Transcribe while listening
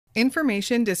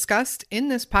Information discussed in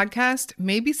this podcast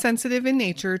may be sensitive in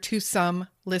nature to some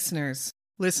listeners.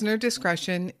 Listener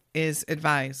discretion is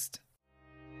advised.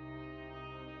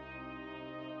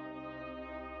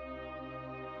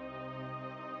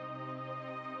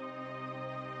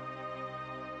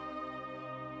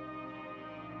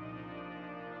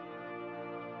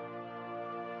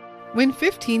 When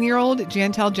 15-year-old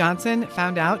Janteyl Johnson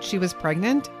found out she was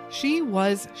pregnant, she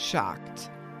was shocked,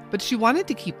 but she wanted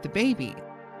to keep the baby.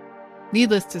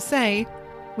 Needless to say,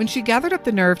 when she gathered up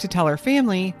the nerve to tell her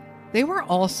family, they were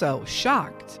also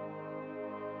shocked.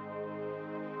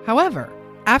 However,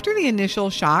 after the initial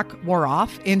shock wore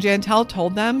off and Janteyl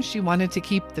told them she wanted to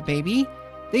keep the baby,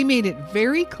 they made it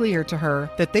very clear to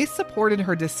her that they supported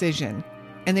her decision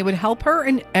and they would help her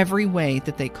in every way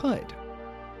that they could.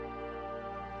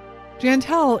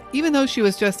 Janteyl, even though she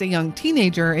was just a young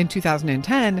teenager in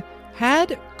 2010,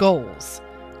 had goals.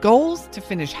 Goals to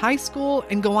finish high school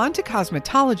and go on to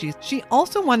cosmetology. She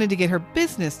also wanted to get her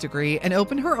business degree and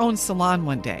open her own salon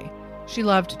one day. She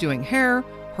loved doing hair,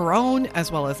 her own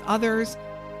as well as others,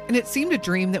 and it seemed a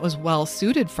dream that was well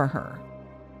suited for her.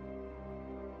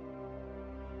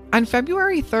 On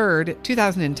February 3rd,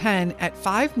 2010, at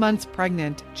 5 months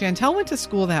pregnant, Janteyl went to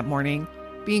school that morning,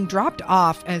 being dropped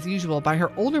off as usual by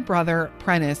her older brother,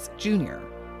 Prentice Jr.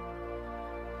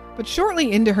 But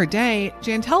shortly into her day,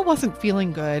 Janteyl wasn't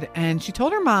feeling good, and she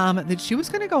told her mom that she was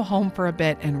going to go home for a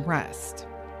bit and rest.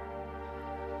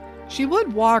 She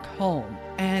would walk home,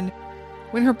 and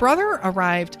when her brother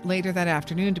arrived later that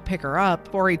afternoon to pick her up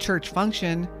for a church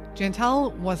function,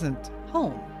 Janteyl wasn't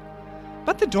home.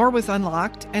 But the door was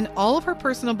unlocked, and all of her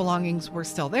personal belongings were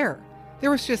still there.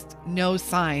 There was just no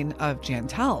sign of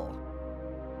Janteyl.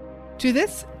 To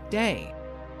this day,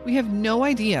 we have no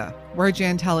idea where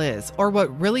Janteyl is or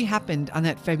what really happened on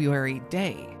that February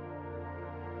day.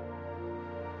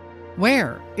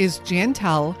 Where is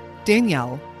Janteyl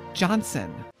Danielle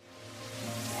Johnson?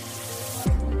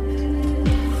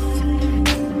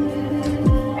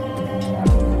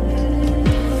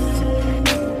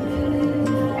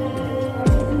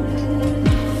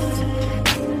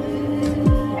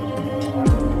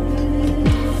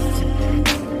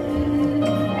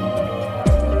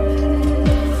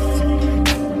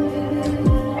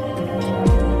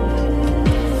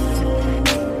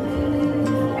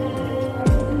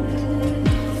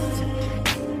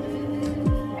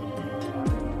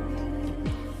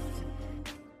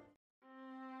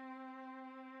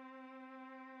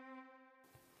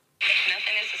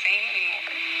 Nothing is the same anymore.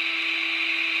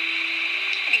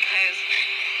 Because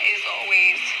it's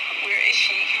always, where is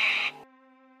she?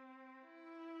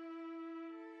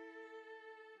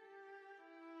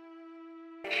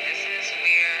 This is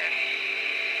where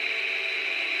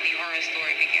the horror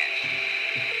story began.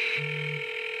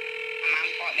 My mom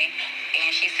called me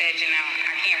and she said,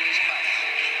 I can't reach Puff.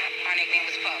 Her nickname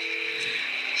was Puff.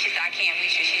 She said, I can't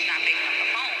reach her. She's not picking up the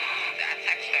phone. I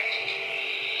texted her.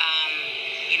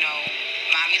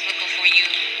 Mommy's looking for you.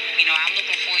 I'm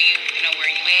looking for you. Where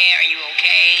you at? Are you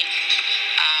okay?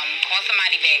 Call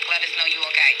somebody back. Let us know you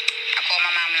okay. I called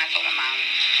my mom and I told my mom,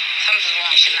 something's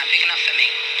wrong. She's not picking up for me.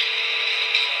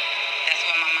 That's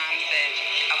when my mom said,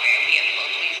 okay, we have to go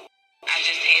to police. I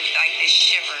just had this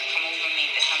shiver come over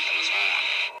me that something was wrong.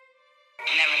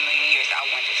 Never in a million years I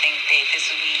wanted to think that this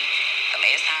would be the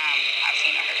last time I've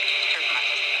seen her hurt my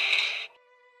sister.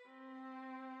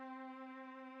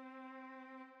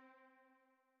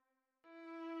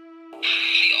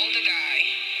 The older guy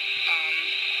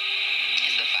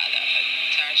is the father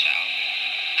to our child.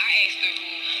 I asked her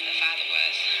who the father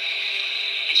was,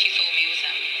 and she told me it was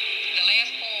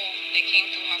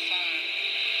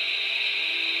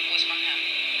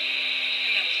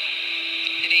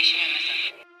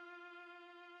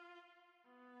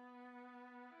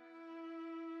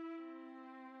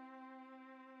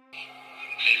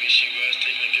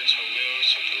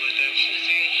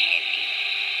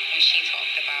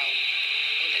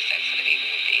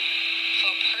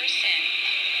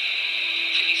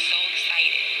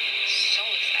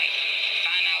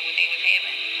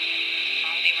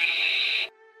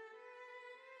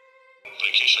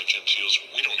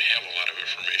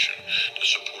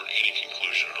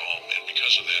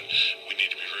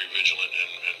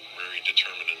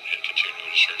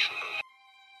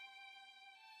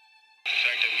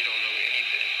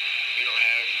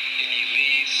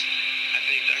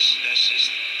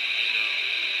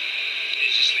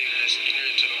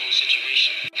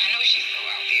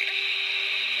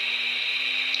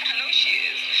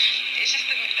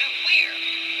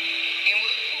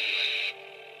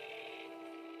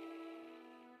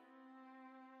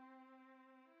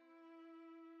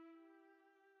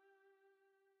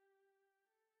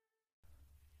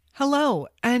Hello,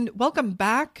 and welcome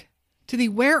back to the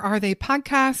Where Are They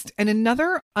podcast and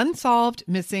another unsolved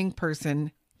missing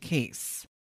person case.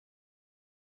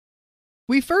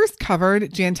 We first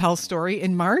covered Janteyl's story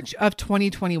in March of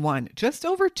 2021, just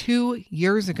over 2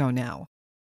 years ago now.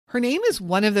 Her name is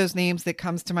one of those names that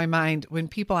comes to my mind when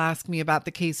people ask me about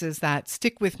the cases that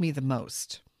stick with me the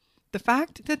most. The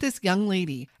fact that this young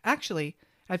lady, actually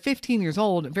at 15 years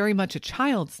old, very much a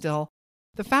child still,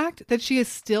 the fact that she is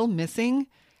still missing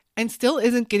and still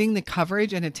isn't getting the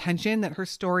coverage and attention that her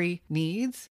story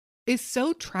needs is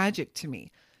so tragic to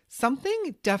me.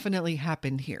 Something definitely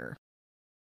happened here.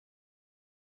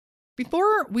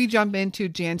 Before we jump into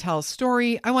Janteyl's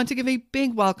story, I want to give a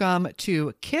big welcome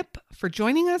to Kip for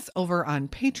joining us over on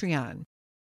Patreon.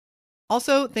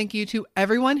 Also, thank you to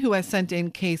everyone who has sent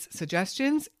in case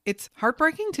suggestions. It's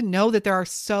heartbreaking to know that there are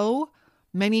so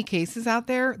many cases out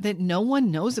there that no one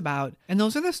knows about, and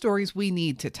those are the stories we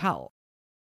need to tell.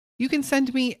 You can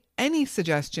send me any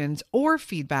suggestions or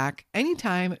feedback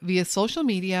anytime via social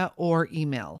media or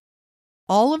email.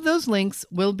 All of those links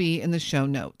will be in the show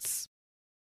notes.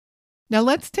 Now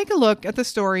let's take a look at the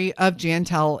story of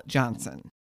Janteyl Johnson.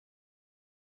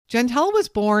 Janteyl was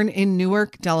born in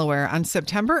Newark, Delaware on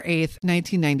September 8th,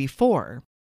 1994.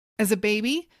 As a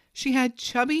baby, she had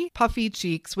chubby, puffy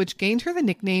cheeks, which gained her the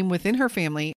nickname within her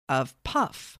family of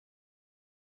Puff.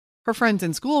 Her friends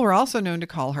in school were also known to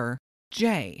call her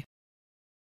Jay.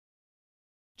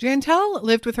 Janteyl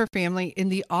lived with her family in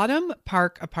the Autumn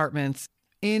Park Apartments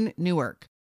in Newark.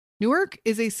 Newark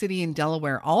is a city in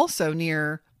Delaware, also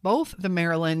near both the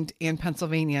Maryland and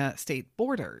Pennsylvania state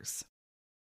borders.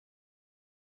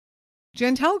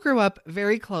 Janteyl grew up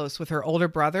very close with her older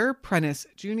brother, Prentice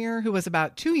Jr., who was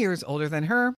about 2 years older than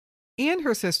her, and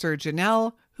her sister,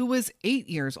 Janelle, who was 8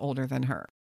 years older than her.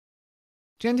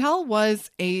 Janteyl was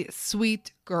a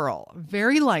sweet girl,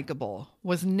 very likable,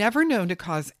 was never known to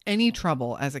cause any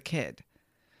trouble as a kid.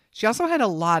 She also had a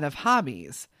lot of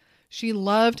hobbies. She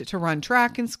loved to run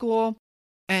track in school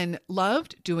and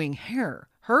loved doing hair,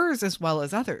 hers as well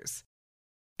as others.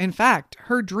 In fact,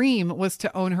 her dream was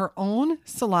to own her own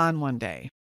salon one day.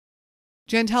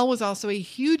 Janteyl was also a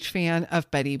huge fan of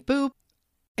Betty Boop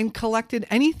and collected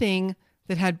anything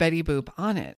that had Betty Boop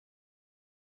on it.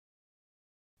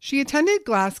 She attended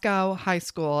Glasgow High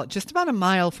School, just about a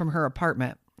mile from her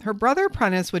apartment. Her brother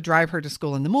Prentice would drive her to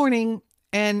school in the morning,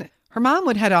 and her mom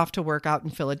would head off to work out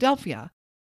in Philadelphia.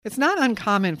 It's not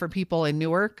uncommon for people in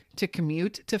Newark to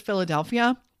commute to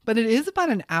Philadelphia, but it is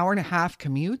about an hour-and-a-half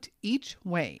commute each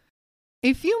way.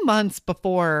 A few months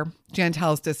before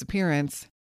Janteyl's disappearance,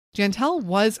 Janteyl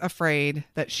was afraid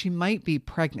that she might be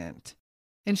pregnant,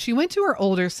 and she went to her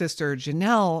older sister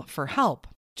Janelle for help.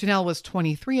 Janelle was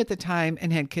 23 at the time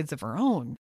and had kids of her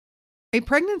own. A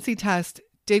pregnancy test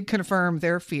did confirm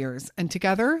their fears, and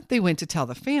together they went to tell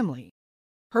the family.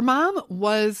 Her mom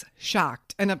was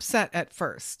shocked and upset at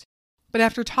first, but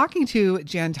after talking to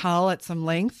Janteyl at some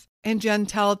length and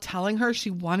Janteyl telling her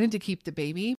she wanted to keep the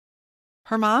baby,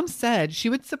 her mom said she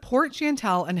would support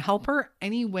Janteyl and help her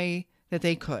any way that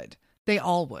they could. They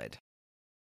all would.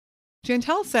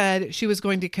 Janteyl said she was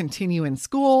going to continue in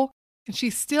school, and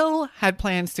she still had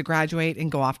plans to graduate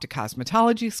and go off to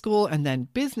cosmetology school and then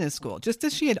business school, just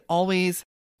as she had always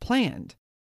planned.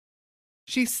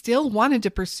 She still wanted to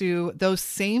pursue those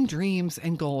same dreams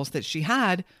and goals that she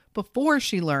had before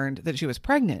she learned that she was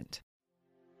pregnant.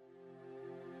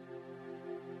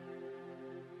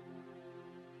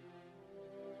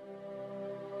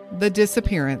 The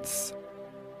disappearance.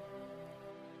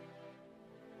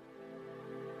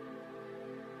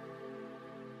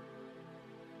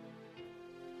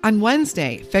 On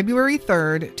Wednesday, February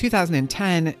 3rd,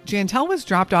 2010, Janteyl was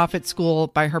dropped off at school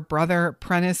by her brother,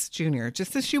 Prentice Jr.,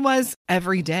 just as she was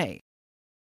every day.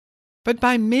 But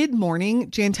by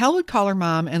mid-morning, Janteyl would call her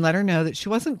mom and let her know that she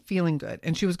wasn't feeling good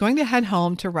and she was going to head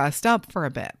home to rest up for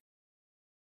a bit.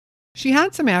 She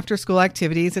had some after-school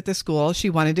activities at the school she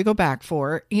wanted to go back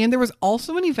for, and there was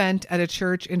also an event at a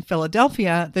church in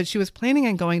Philadelphia that she was planning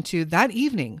on going to that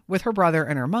evening with her brother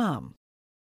and her mom.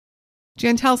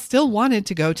 Janteyl still wanted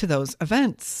to go to those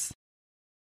events.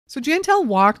 So Janteyl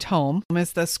walked home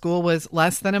as the school was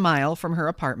less than a mile from her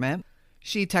apartment.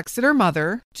 She texted her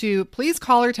mother to please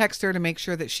call or text her to make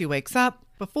sure that she wakes up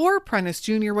before Prentice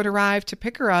Jr. would arrive to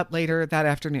pick her up later that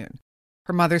afternoon.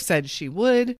 Her mother said she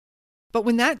would, but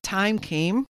when that time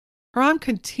came, her mom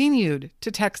continued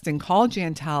to text and call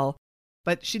Janteyl,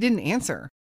 but she didn't answer.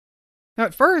 Now,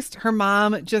 at first, her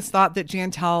mom just thought that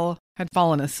Janteyl had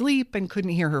fallen asleep and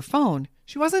couldn't hear her phone.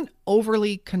 She wasn't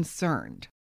overly concerned,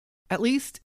 at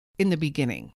least in the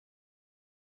beginning.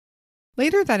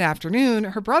 Later that afternoon,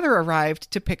 her brother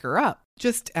arrived to pick her up,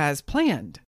 just as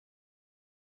planned.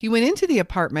 He went into the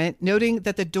apartment, noting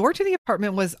that the door to the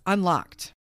apartment was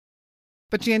unlocked.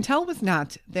 But Janteyl was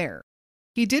not there.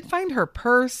 He did find her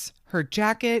purse, her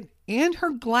jacket, and her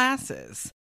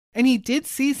glasses. And he did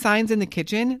see signs in the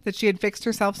kitchen that she had fixed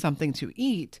herself something to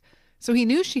eat, so he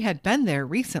knew she had been there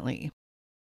recently.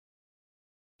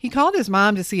 He called his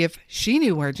mom to see if she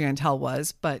knew where Janteyl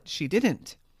was, but she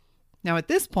didn't. Now at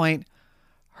this point,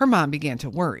 her mom began to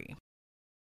worry.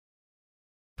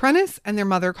 Prentice and their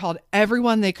mother called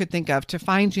everyone they could think of to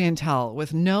find Janteyl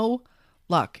with no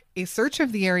luck. A search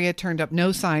of the area turned up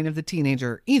no sign of the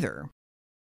teenager either.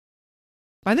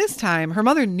 By this time, her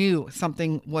mother knew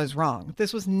something was wrong.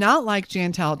 This was not like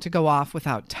Janteyl to go off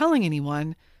without telling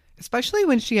anyone, especially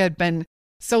when she had been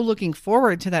so looking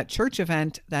forward to that church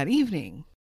event that evening.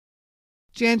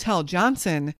 Janteyl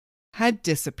Johnson had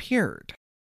disappeared.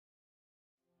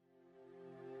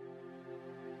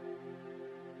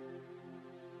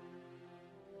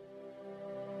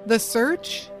 The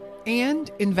search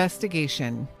and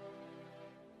investigation.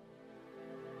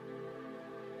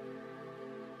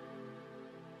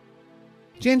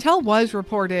 Janteyl was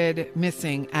reported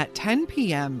missing at 10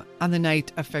 p.m. on the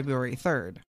night of February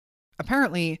 3rd.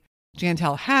 Apparently,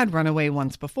 Janteyl had run away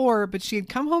once before, but she had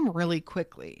come home really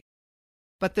quickly.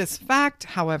 But this fact,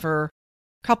 however,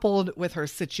 coupled with her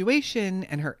situation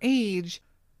and her age,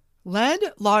 led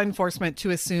law enforcement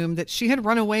to assume that she had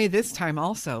run away this time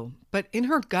also. But in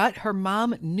her gut, her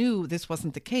mom knew this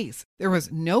wasn't the case. There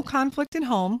was no conflict at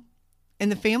home,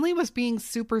 and the family was being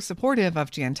super supportive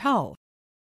of Janteyl.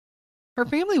 Her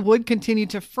family would continue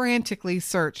to frantically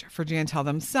search for Janteyl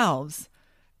themselves,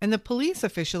 and the police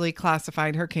officially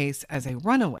classified her case as a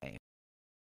runaway.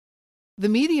 The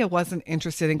media wasn't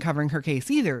interested in covering her case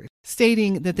either,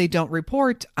 stating that they don't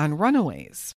report on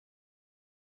runaways.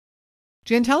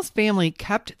 Janteyl's family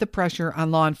kept the pressure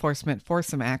on law enforcement for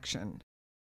some action.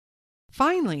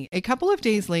 Finally, a couple of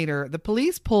days later, the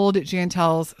police pulled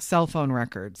Janteyl's cell phone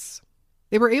records.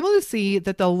 They were able to see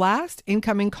that the last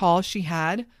incoming call she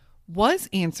had was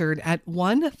answered at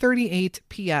 1:38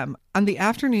 p.m. on the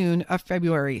afternoon of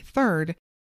February 3rd,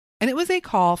 and it was a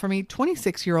call from a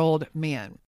 26-year-old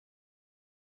man.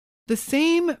 The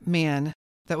same man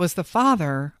that was the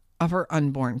father of her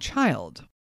unborn child.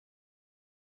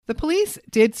 The police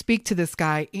did speak to this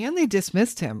guy and they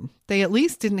dismissed him. They at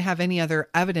least didn't have any other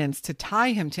evidence to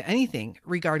tie him to anything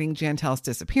regarding Janteyl's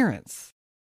disappearance.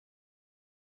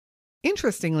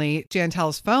 Interestingly,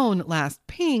 Janteyl's phone last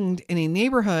pinged in a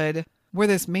neighborhood where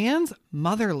this man's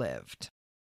mother lived.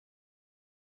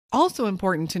 Also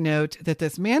important to note that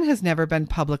this man has never been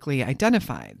publicly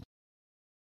identified.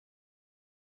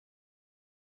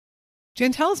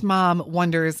 Janteyl's mom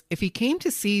wonders if he came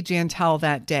to see Janteyl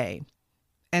that day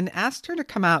and asked her to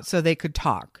come out so they could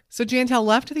talk. So Janteyl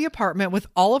left the apartment with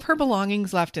all of her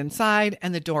belongings left inside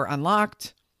and the door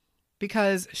unlocked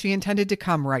because she intended to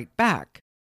come right back.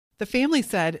 The family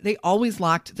said they always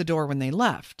locked the door when they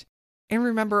left. And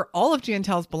remember, all of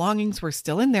Janteyl's belongings were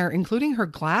still in there, including her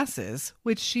glasses,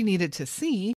 which she needed to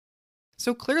see.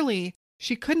 So clearly,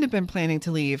 she couldn't have been planning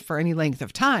to leave for any length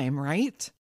of time, right?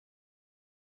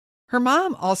 Her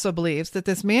mom also believes that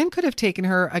this man could have taken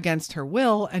her against her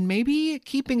will and maybe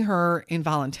keeping her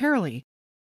involuntarily.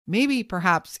 Maybe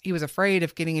perhaps he was afraid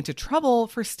of getting into trouble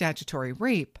for statutory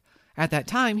rape. At that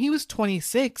time, he was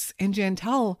 26 and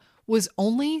Janteyl was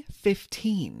only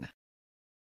 15.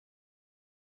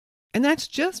 And that's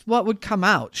just what would come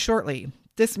out shortly.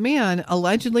 This man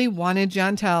allegedly wanted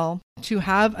Janteyl to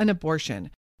have an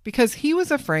abortion because he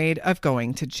was afraid of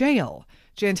going to jail.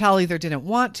 Janteyl either didn't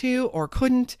want to or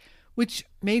couldn't, which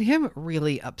made him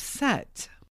really upset.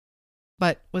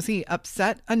 But was he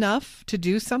upset enough to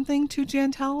do something to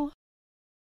Janteyl?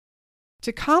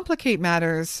 To complicate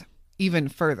matters even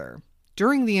further,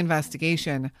 during the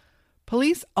investigation,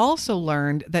 police also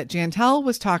learned that Janteyl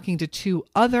was talking to two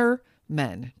other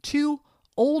men, two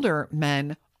older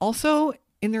men, also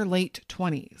in their late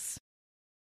 20s.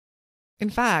 In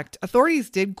fact, authorities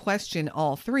did question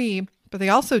all three, but they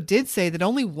also did say that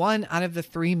only one out of the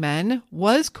three men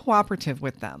was cooperative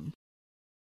with them,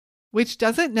 which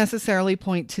doesn't necessarily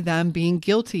point to them being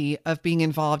guilty of being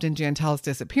involved in Janteyl's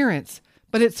disappearance,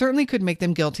 but it certainly could make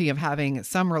them guilty of having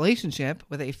some relationship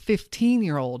with a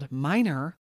 15-year-old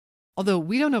minor, although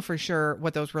we don't know for sure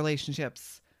what those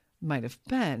relationships might have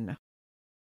been.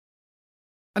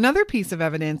 Another piece of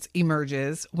evidence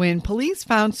emerges when police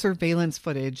found surveillance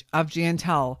footage of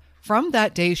Janteyl from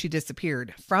that day she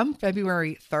disappeared, from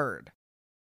February 3rd.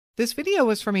 This video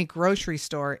was from a grocery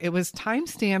store. It was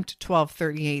time-stamped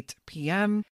 12:38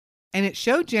 p.m., and it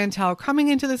showed Janteyl coming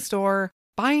into the store,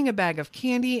 buying a bag of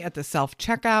candy at the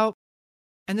self-checkout,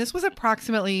 and this was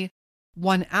approximately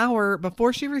 1 hour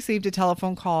before she received a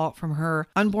telephone call from her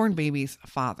unborn baby's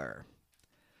father.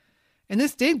 And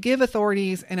this did give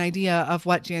authorities an idea of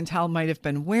what Janteyl might have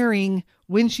been wearing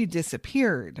when she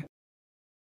disappeared.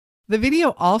 The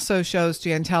video also shows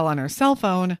Janteyl on her cell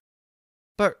phone,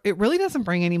 but it really doesn't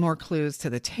bring any more clues to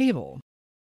the table.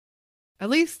 At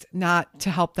least not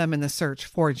to help them in the search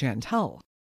for Janteyl.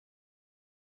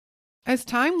 As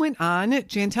time went on,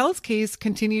 Janteyl's case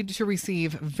continued to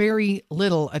receive very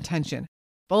little attention,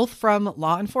 both from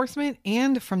law enforcement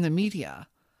and from the media.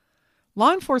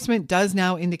 Law enforcement does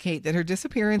now indicate that her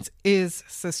disappearance is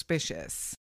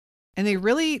suspicious, and they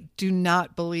really do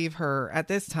not believe her at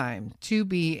this time to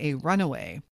be a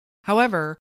runaway.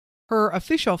 However, her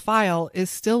official file is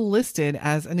still listed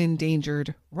as an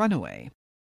endangered runaway.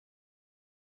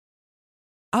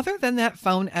 Other than that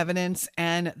phone evidence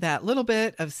and that little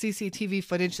bit of CCTV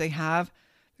footage they have,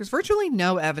 there's virtually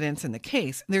no evidence in the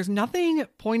case. There's nothing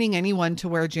pointing anyone to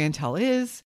where Janteyl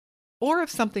is, or if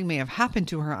something may have happened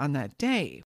to her on that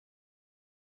day.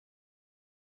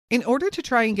 In order to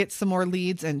try and get some more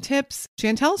leads and tips,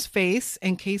 Janteyl's face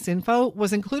and case info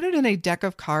was included in a deck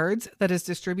of cards that is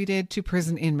distributed to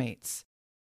prison inmates.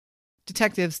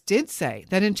 Detectives did say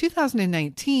that in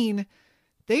 2019,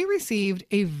 they received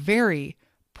a very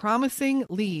promising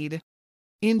lead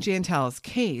in Janteyl's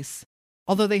case,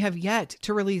 although they have yet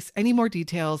to release any more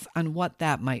details on what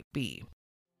that might be.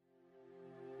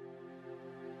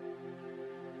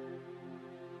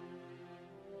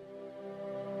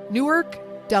 Newark,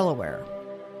 Delaware.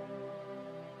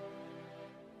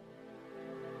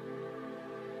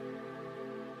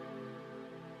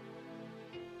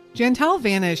 Janteyl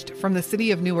vanished from the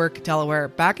city of Newark, Delaware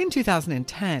back in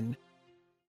 2010.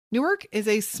 Newark is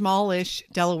a smallish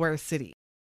Delaware city.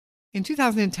 In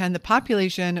 2010, the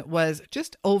population was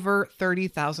just over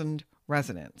 30,000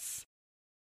 residents.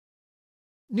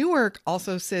 Newark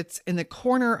also sits in the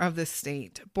corner of the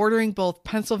state, bordering both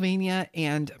Pennsylvania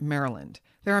and Maryland.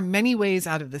 There are many ways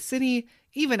out of the city,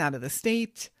 even out of the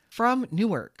state, from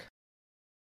Newark.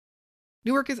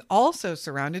 Newark is also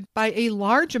surrounded by a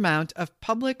large amount of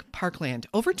public parkland,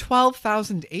 over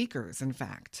 12,000 acres, in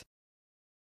fact.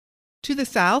 To the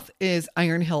south is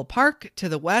Iron Hill Park, to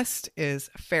the west is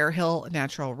Fairhill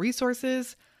Natural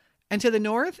Resources, and to the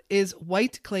north is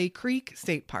White Clay Creek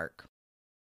State Park.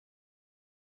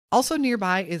 Also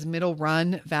nearby is Middle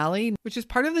Run Valley, which is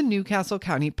part of the Newcastle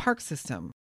County Park System.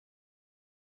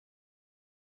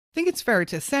 I think it's fair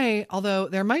to say, although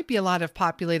there might be a lot of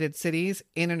populated cities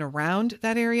in and around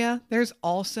that area, there's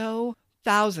also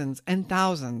thousands and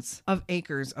thousands of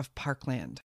acres of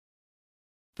parkland.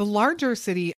 The larger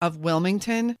city of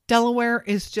Wilmington, Delaware,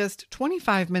 is just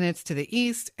 25 minutes to the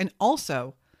east and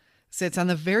also sits on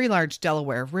the very large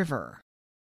Delaware River.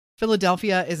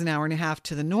 Philadelphia is an hour and a half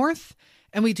to the north,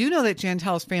 and we do know that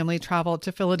Janteyl's family traveled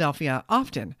to Philadelphia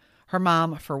often, her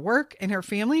mom for work and her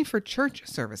family for church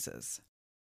services.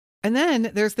 And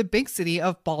then there's the big city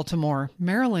of Baltimore,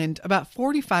 Maryland, about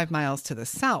 45 miles to the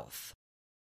south.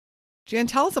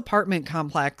 Janteyl's apartment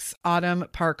complex, Autumn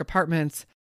Park Apartments,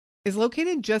 is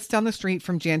located just down the street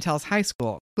from Janteyl's high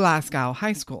school, Glasgow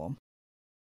High School.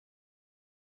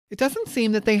 It doesn't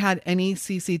seem that they had any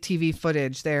CCTV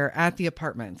footage there at the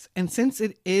apartments, and since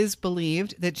it is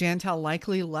believed that Janteyl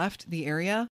likely left the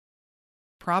area,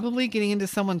 probably getting into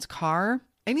someone's car,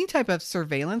 any type of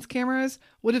surveillance cameras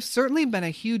would have certainly been a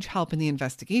huge help in the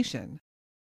investigation.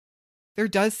 There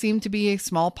does seem to be a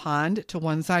small pond to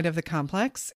one side of the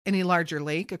complex and a larger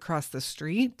lake across the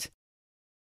street.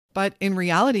 But in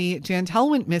reality, Janteyl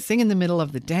went missing in the middle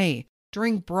of the day,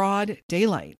 during broad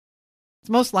daylight. It's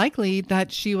most likely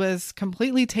that she was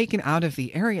completely taken out of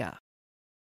the area.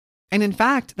 And in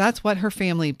fact, that's what her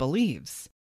family believes.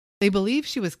 They believe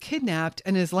she was kidnapped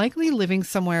and is likely living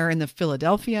somewhere in the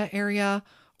Philadelphia area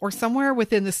or somewhere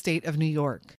within the state of New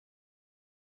York.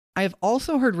 I have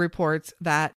also heard reports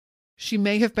that she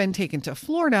may have been taken to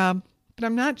Florida, but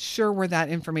I'm not sure where that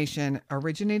information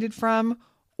originated from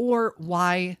or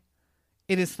why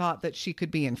it is thought that she could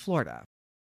be in Florida.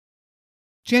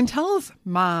 Janteyl's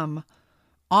mom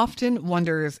often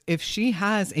wonders if she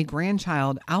has a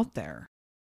grandchild out there.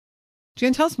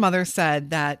 Janteyl's mother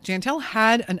said that Janteyl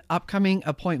had an upcoming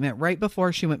appointment right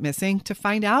before she went missing to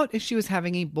find out if she was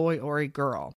having a boy or a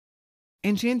girl.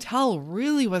 And Janteyl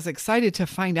really was excited to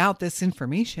find out this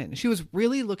information. She was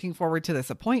really looking forward to this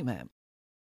appointment.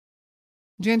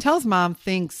 Janteyl's mom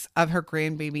thinks of her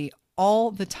grandbaby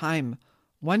all the time,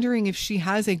 wondering if she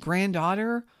has a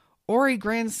granddaughter or a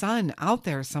grandson out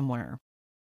there somewhere.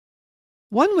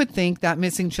 One would think that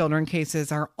missing children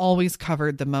cases are always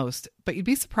covered the most, but you'd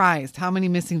be surprised how many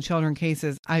missing children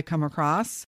cases I come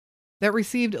across that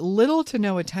received little to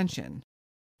no attention.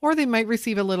 Or they might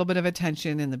receive a little bit of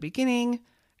attention in the beginning,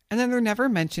 and then they're never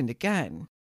mentioned again.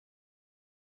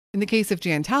 In the case of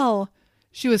Janteyl,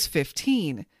 she was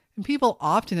 15, and people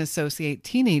often associate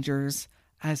teenagers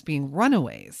as being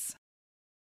runaways.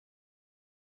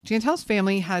 Janteyl's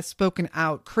family has spoken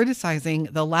out criticizing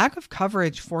the lack of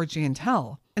coverage for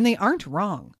Janteyl, and they aren't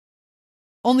wrong.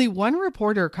 Only one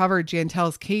reporter covered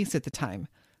Janteyl's case at the time,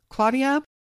 Claudia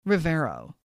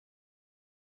Rivero.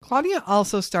 Claudia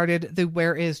also started the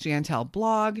Where is Janteyl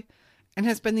blog and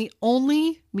has been the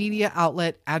only media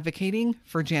outlet advocating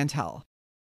for Janteyl.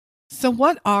 So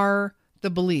what are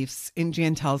the beliefs in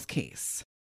Janteyl's case?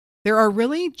 There are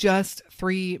really just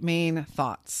three main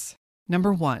thoughts.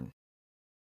 Number one,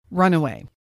 runaway.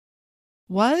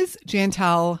 Was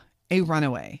Janteyl a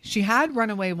runaway? She had run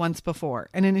away once before,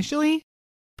 and initially,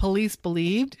 police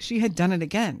believed she had done it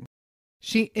again.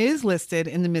 She is listed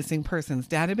in the missing persons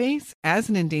database as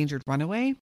an endangered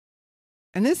runaway,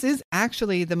 and this is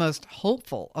actually the most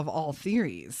hopeful of all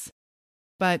theories.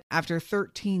 But after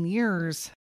 13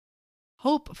 years,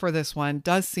 hope for this one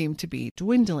does seem to be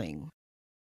dwindling.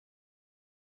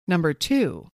 Number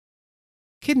two,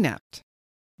 kidnapped.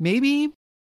 Maybe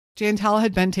Janteyl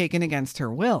had been taken against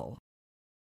her will,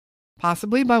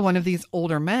 possibly by one of these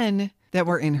older men that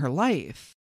were in her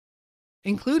life,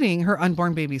 including her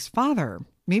unborn baby's father.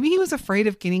 Maybe he was afraid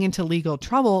of getting into legal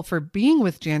trouble for being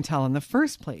with Janteyl in the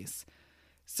first place,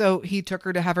 so he took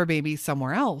her to have her baby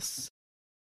somewhere else.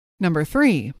 Number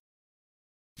three,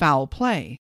 foul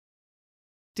play.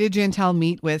 Did Janteyl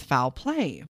meet with foul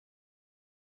play,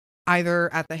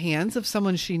 either at the hands of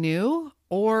someone she knew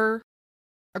or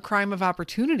a crime of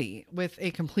opportunity with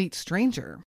a complete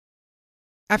stranger?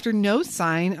 After no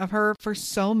sign of her for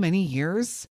so many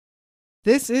years,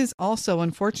 this is also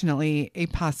unfortunately a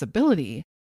possibility.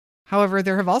 However,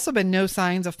 there have also been no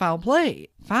signs of foul play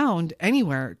found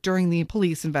anywhere during the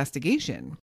police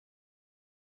investigation.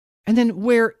 And then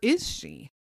where is she?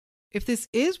 If this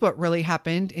is what really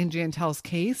happened in Janteyl's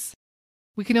case,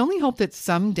 we can only hope that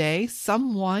someday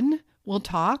someone will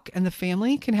talk and the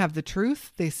family can have the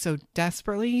truth they so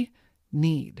desperately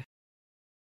need.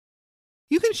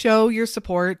 You can show your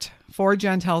support for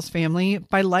Janteyl's family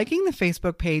by liking the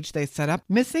Facebook page they set up,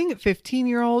 Missing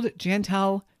 15-Year-Old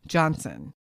Janteyl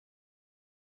Johnson.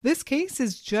 This case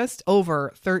is just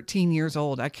over 13 years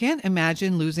old. I can't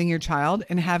imagine losing your child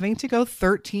and having to go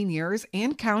 13 years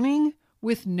and counting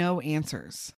with no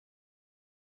answers.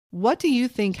 What do you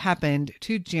think happened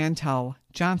to Janteyl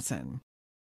Johnson?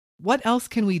 What else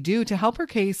can we do to help her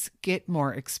case get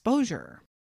more exposure?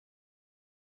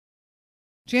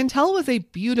 Janteyl was a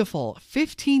beautiful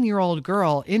 15-year-old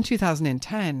girl in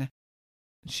 2010.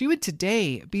 She would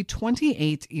today be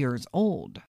 28 years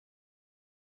old.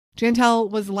 Janteyl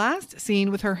was last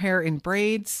seen with her hair in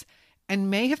braids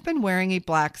and may have been wearing a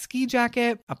black ski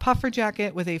jacket, a puffer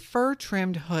jacket with a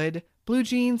fur-trimmed hood, blue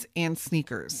jeans, and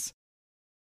sneakers.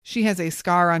 She has a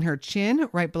scar on her chin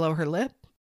right below her lip.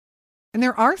 And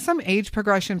there are some age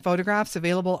progression photographs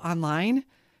available online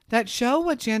that show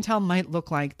what Janteyl might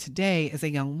look like today as a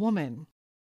young woman.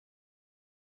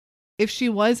 If she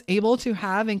was able to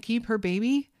have and keep her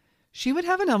baby, she would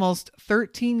have an almost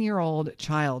 13-year-old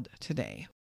child today.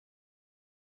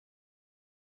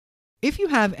 If you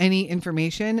have any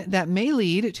information that may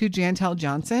lead to Janteyl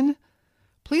Johnson,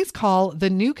 please call the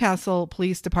Newcastle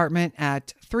Police Department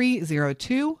at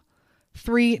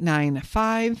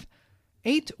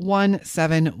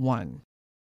 302-395-8171.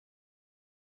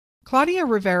 Claudia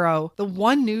Rivero, the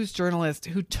one news journalist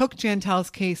who took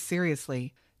Janteyl's case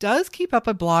seriously, does keep up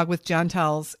a blog with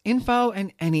Janteyl's info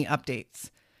and any updates.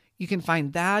 You can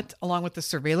find that along with the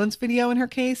surveillance video in her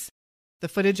case, the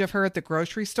footage of her at the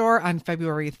grocery store on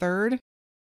February 3rd,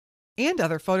 and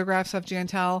other photographs of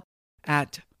Janteyl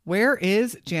at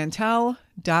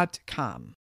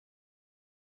whereisjanteyl.com.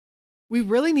 We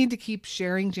really need to keep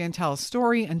sharing Jantey's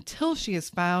story until she is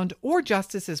found or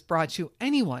justice is brought to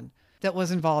anyone that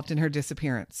was involved in her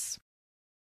disappearance.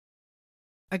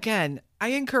 Again, I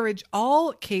encourage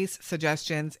all case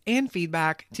suggestions and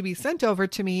feedback to be sent over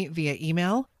to me via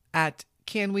email at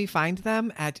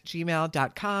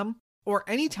canwefindthem@gmail.com or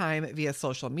anytime via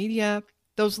social media.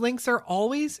 Those links are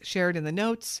always shared in the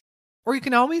notes, or you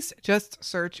can always just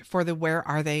search for the Where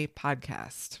Are They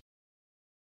podcast.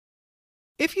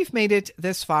 If you've made it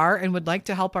this far and would like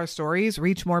to help our stories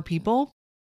reach more people,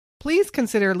 please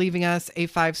consider leaving us a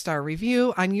 5-star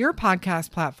review on your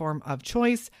podcast platform of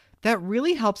choice. That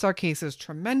really helps our cases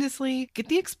tremendously get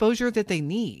the exposure that they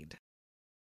need.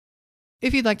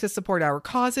 If you'd like to support our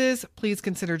causes, please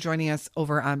consider joining us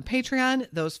over on Patreon.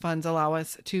 Those funds allow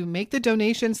us to make the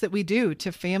donations that we do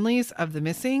to families of the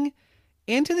missing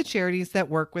and to the charities that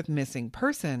work with missing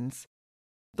persons.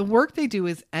 The work they do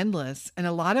is endless, and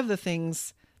a lot of the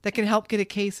things that can help get a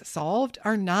case solved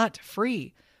are not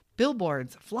free.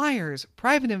 Billboards, flyers,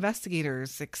 private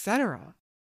investigators, etc.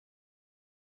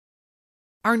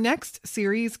 Our next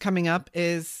series coming up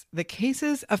is the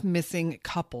cases of missing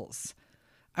couples.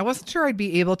 I wasn't sure I'd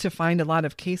be able to find a lot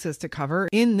of cases to cover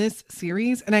in this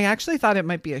series, and I actually thought it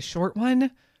might be a short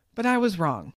one, but I was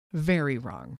wrong. Very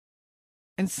wrong.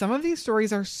 And some of these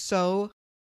stories are so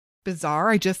bizarre,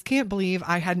 I just can't believe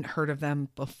I hadn't heard of them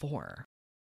before.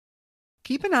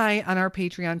 Keep an eye on our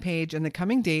Patreon page in the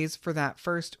coming days for that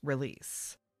first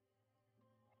release.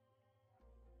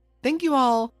 Thank you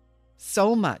all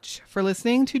so much for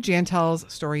listening to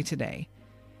Janteyl's story today.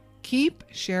 Keep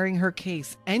sharing her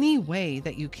case any way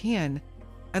that you can,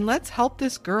 and let's help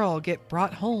this girl get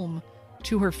brought home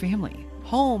to her family,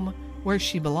 home where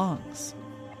she belongs.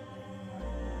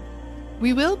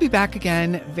 We will be back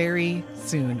again very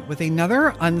soon with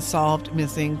another unsolved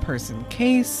missing person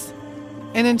case.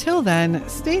 And until then,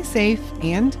 stay safe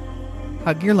and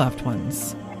hug your loved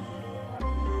ones.